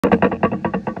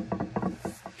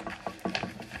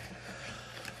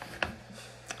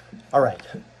All right,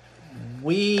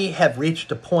 we have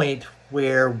reached a point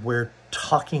where we're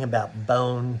talking about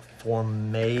bone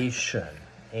formation.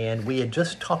 And we had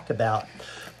just talked about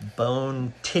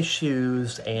bone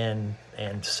tissues and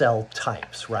cell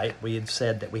types, right? We had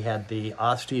said that we had the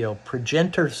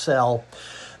osteoprogenitor cell,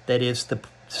 that is the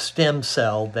stem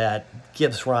cell that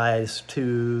gives rise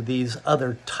to these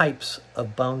other types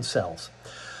of bone cells.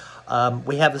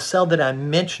 We have a cell that I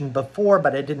mentioned before,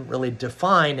 but I didn't really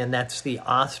define, and that's the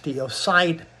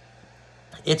osteocyte.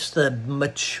 It's the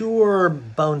mature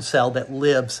bone cell that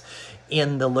lives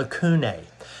in the lacunae.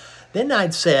 Then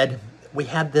I'd said we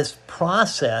have this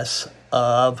process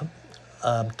of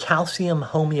calcium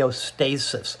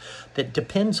homeostasis that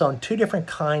depends on two different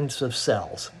kinds of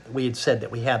cells. We had said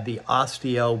that we have the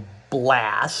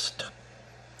osteoblast.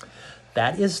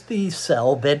 That is the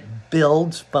cell that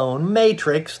builds bone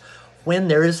matrix when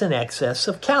there is an excess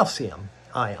of calcium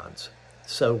ions.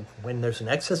 So when there's an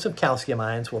excess of calcium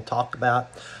ions, we'll talk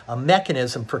about a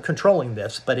mechanism for controlling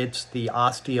this, but it's the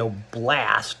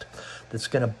osteoblast that's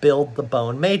going to build the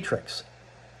bone matrix.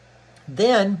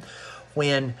 Then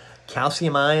when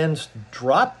calcium ions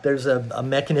drop, there's a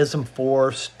mechanism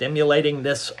for stimulating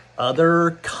this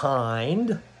other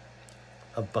kind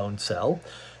of bone cell,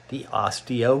 the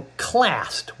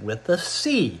osteoclast with a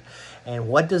C. And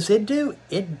what does it do?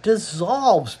 It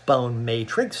dissolves bone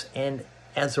matrix, and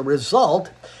as a result,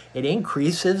 it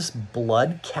increases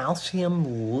blood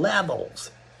calcium levels.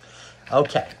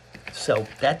 Okay, so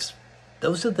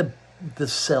those are the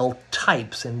cell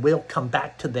types, and we'll come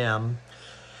back to them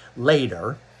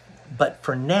later. But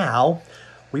for now,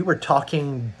 we were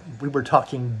talking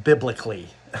biblically.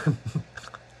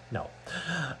 No,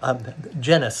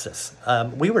 Genesis.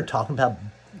 We were talking about,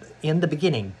 in the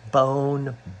beginning,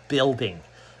 bone building,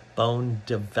 bone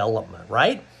development,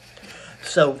 right?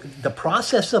 So the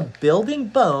process of building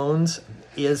bones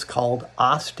is called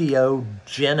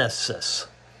osteogenesis,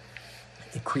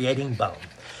 creating bone.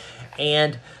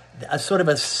 And a sort of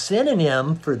a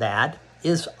synonym for that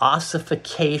is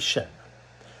ossification.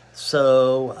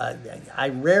 So I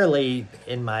rarely,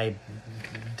 in my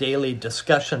daily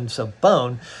discussions of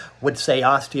bone, would say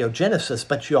osteogenesis,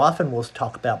 but you often will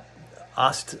talk about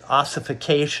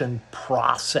ossification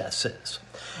processes.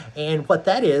 And what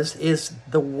that is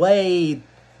the way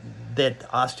that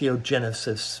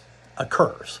osteogenesis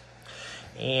occurs.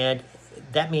 And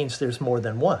that means there's more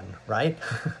than one, right?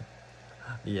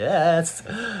 Yes,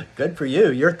 good for you.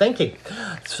 You're thinking.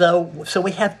 So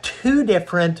we have two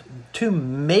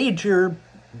major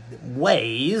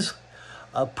ways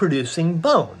of producing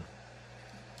bone.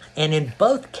 And in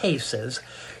both cases,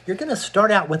 you're going to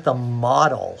start out with a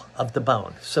model of the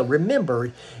bone. So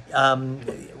remember,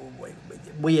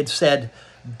 we had said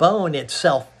bone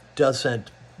itself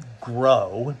doesn't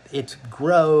grow. It's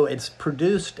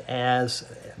produced, as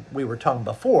we were talking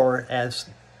before, as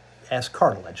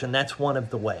cartilage, and that's one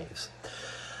of the ways.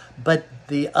 But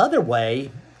the other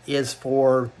way is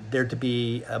for there to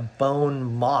be a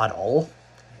bone model.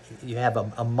 You have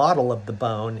a model of the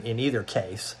bone in either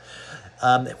case,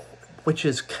 which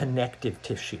is connective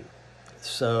tissue.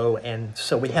 So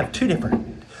we have two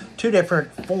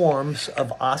different forms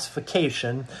of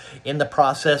ossification in the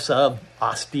process of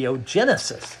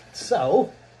osteogenesis.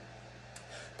 So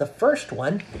the first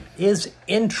one is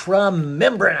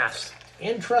intramembranous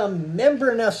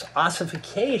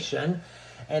ossification,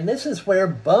 and this is where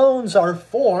bones are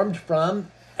formed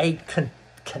from a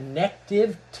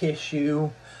connective tissue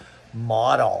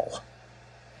model.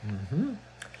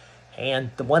 And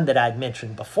the one that I'd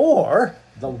mentioned before,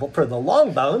 for the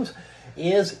long bones,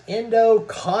 is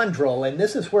endochondral, and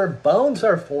this is where bones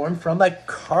are formed from a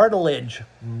cartilage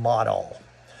model.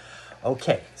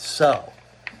 Okay, so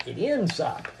it ends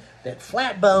up that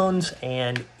flat bones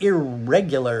and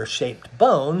irregular shaped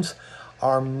bones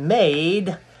are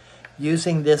made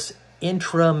using this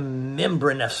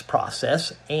intramembranous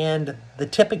process, and the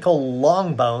typical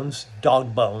long bones,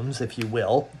 dog bones, if you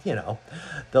will,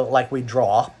 like we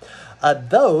draw,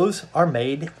 those are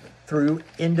made through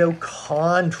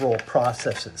endochondral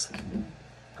processes.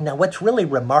 Now, what's really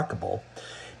remarkable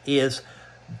is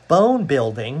bone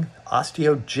building,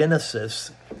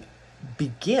 osteogenesis,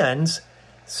 begins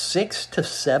 6 to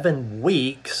 7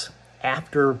 weeks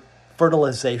after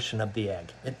fertilization of the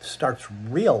egg. It starts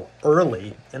real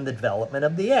early in the development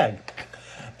of the egg.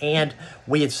 And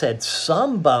we had said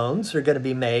some bones are going to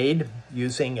be made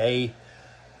using a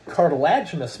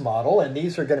cartilaginous model, and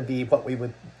these are going to be what we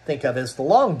would think of as the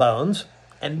long bones.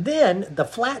 And then the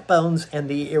flat bones and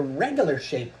the irregular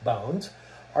shaped bones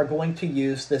are going to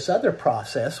use this other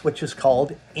process, which is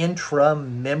called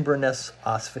intramembranous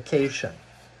ossification.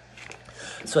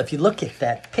 So if you look at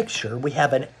that picture, we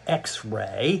have an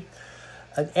X-ray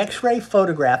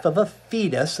photograph of a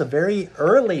fetus, a very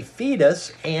early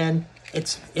fetus, and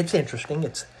it's interesting.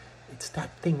 It's that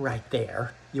thing right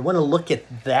there. You want to look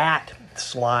at that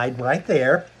slide right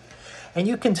there, and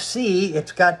you can see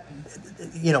it's got,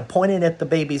 pointing at the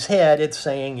baby's head, it's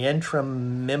saying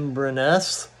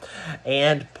intramembranous,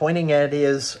 and pointing at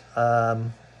his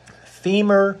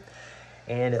femur,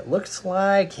 and it looks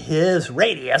like his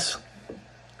radius.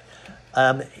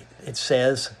 It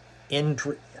says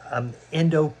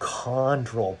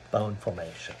endochondral bone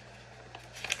formation.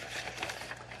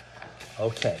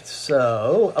 Okay,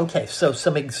 so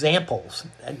some examples.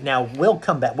 Now we'll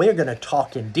come back. We're going to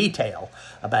talk in detail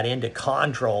about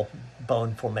endochondral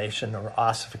bone formation or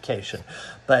ossification.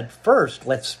 But first,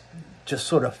 let's just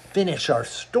sort of finish our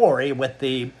story with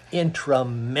the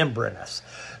intramembranous.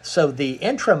 So the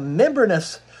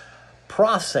intramembranous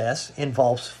process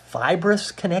involves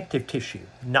fibrous connective tissue,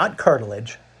 not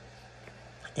cartilage,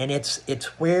 and it's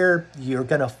where you're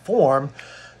going to form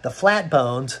the flat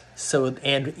bones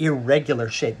and irregular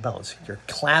shaped bones, your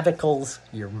clavicles,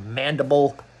 your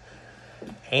mandible,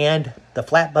 and the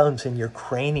flat bones in your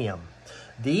cranium.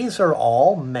 These are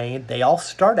all made, they all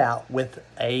start out with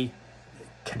a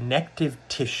connective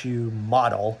tissue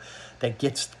model that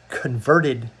gets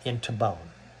converted into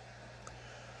bone.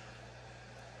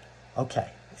 Okay,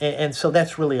 and so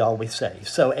that's really all we say.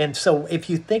 So if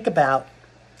you think about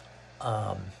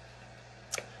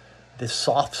the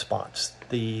soft spots,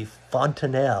 the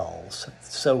fontanelles,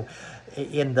 so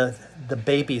in the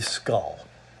baby's skull,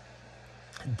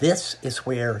 this is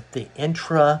where the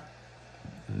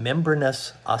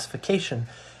intramembranous ossification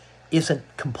isn't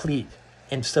complete.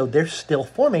 And so they're still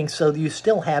forming, so you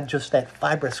still have just that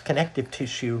fibrous connective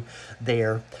tissue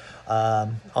there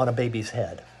on a baby's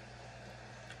head.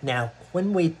 Now,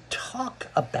 when we talk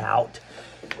about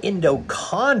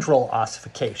endochondral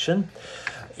ossification,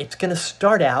 it's going to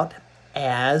start out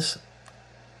as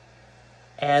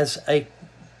a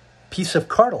piece of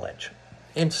cartilage.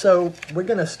 And so we're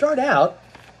going to start out,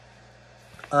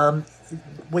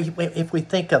 if we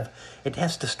think of, it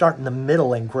has to start in the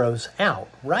middle and grows out,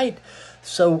 right?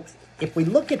 So if we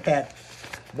look at that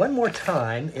one more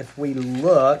time, if we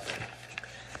look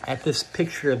at this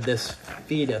picture of this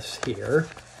fetus here,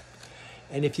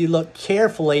 and if you look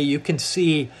carefully, you can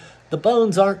see the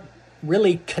bones aren't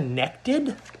really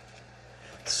connected.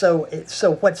 So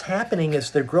what's happening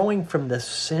is they're growing from the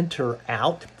center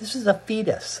out. This is a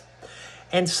fetus.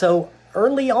 And so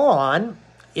early on,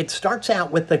 it starts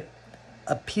out with a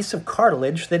piece of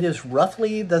cartilage that is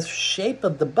roughly the shape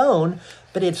of the bone,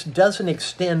 but it doesn't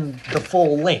extend the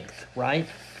full length, right?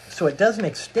 So it doesn't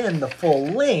extend the full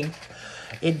length.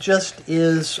 It just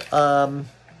is,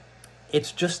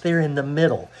 it's just there in the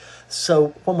middle.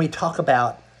 So when we talk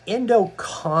about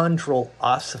endochondral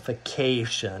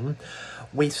ossification,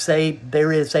 we say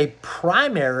there is a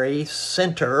primary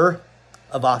center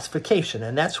of ossification,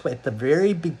 and that's at the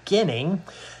very beginning,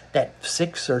 that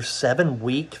 6 or 7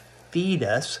 week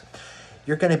fetus,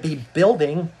 you're going to be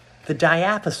building the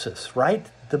diaphysis, right?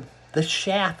 The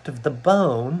shaft of the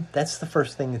bone, that's the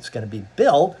first thing that's going to be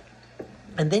built,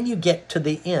 and then you get to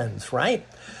the ends, right?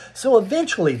 So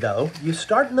eventually, though, you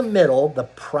start in the middle, the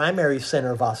primary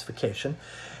center of ossification,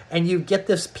 and you get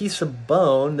this piece of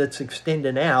bone that's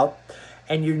extending out,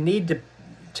 and you need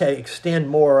to extend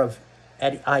more of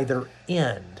at either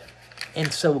end.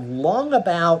 And so long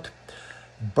about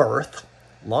birth,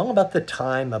 long about the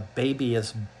time a baby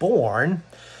is born,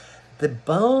 the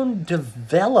bone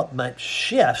development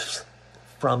shifts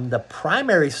from the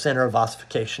primary center of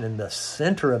ossification in the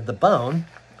center of the bone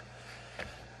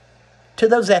to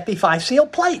those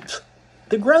epiphyseal plates,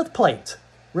 the growth plates.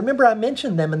 Remember I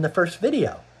mentioned them in the first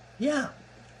video. Yeah.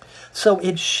 So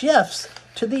it shifts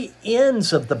to the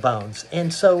ends of the bones.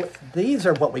 And so these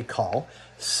are what we call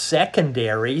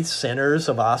secondary centers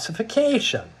of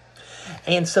ossification.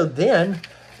 And so then,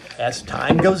 as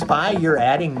time goes by, you're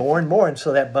adding more and more, and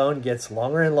so that bone gets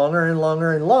longer and longer and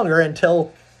longer and longer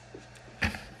until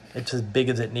it's as big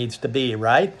as it needs to be,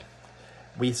 right?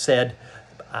 We said,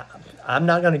 I'm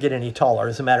not going to get any taller.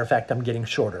 As a matter of fact, I'm getting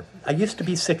shorter. I used to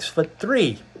be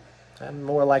 6'3". I'm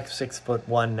more like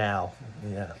 6'1" now.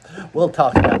 Yeah, we'll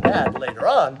talk about that later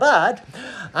on, but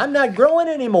I'm not growing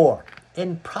anymore.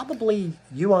 And probably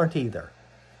you aren't either.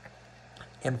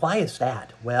 And why is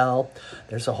that? Well,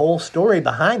 there's a whole story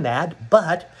behind that,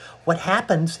 but what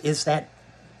happens is that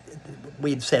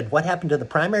we'd said, what happened to the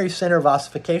primary center of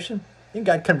ossification? It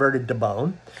got converted to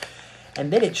bone.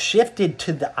 And then it shifted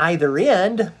to the either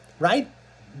end, right?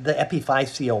 The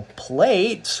epiphyseal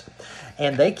plates.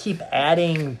 and they keep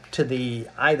adding to the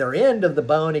either end of the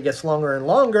bone. It gets longer and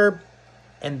longer,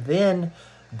 and then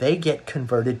they get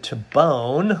converted to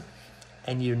bone,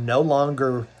 and you no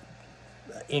longer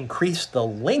increase the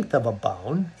length of a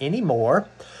bone anymore.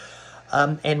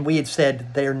 And we had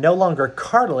said they're no longer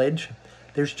cartilage.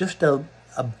 There's just a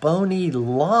bony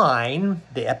line,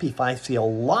 the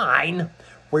epiphyseal line,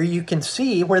 where you can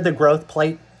see where the growth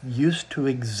plate used to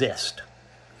exist.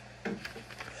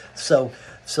 So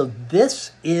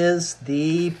this is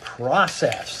the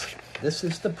process. This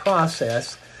is the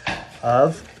process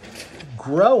of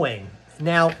growing.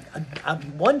 Now,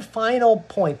 one final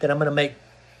point that I'm going to make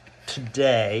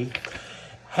today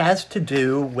has to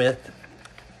do with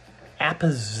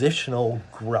appositional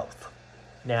growth.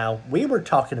 Now, we were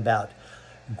talking about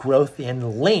growth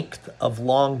in length of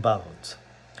long bones.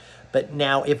 But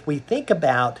now if we think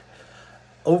about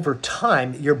over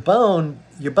time, your bone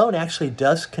actually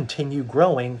does continue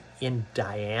growing in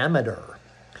diameter.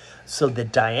 So the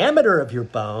diameter of your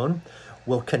bone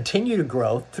will continue to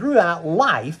grow throughout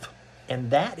life,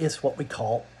 and that is what we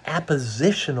call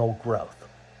appositional growth.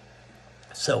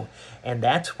 So, and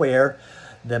that's where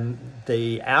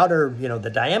the outer,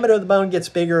 the diameter of the bone gets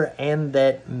bigger, and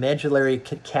that medullary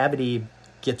cavity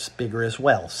gets bigger as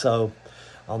well. So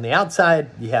on the outside,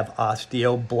 you have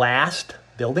osteoblast,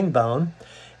 building bone,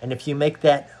 and if you make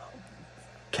that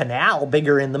canal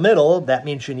bigger in the middle, that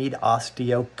means you need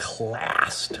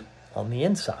osteoclast on the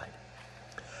inside.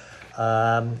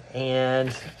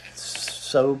 And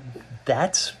so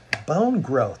that's bone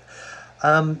growth.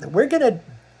 We're going to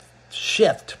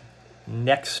shift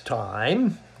next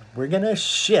time. We're going to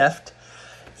shift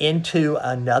into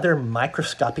another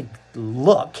microscopic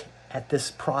look at this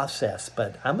process,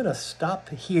 but I'm going to stop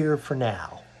here for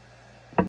now.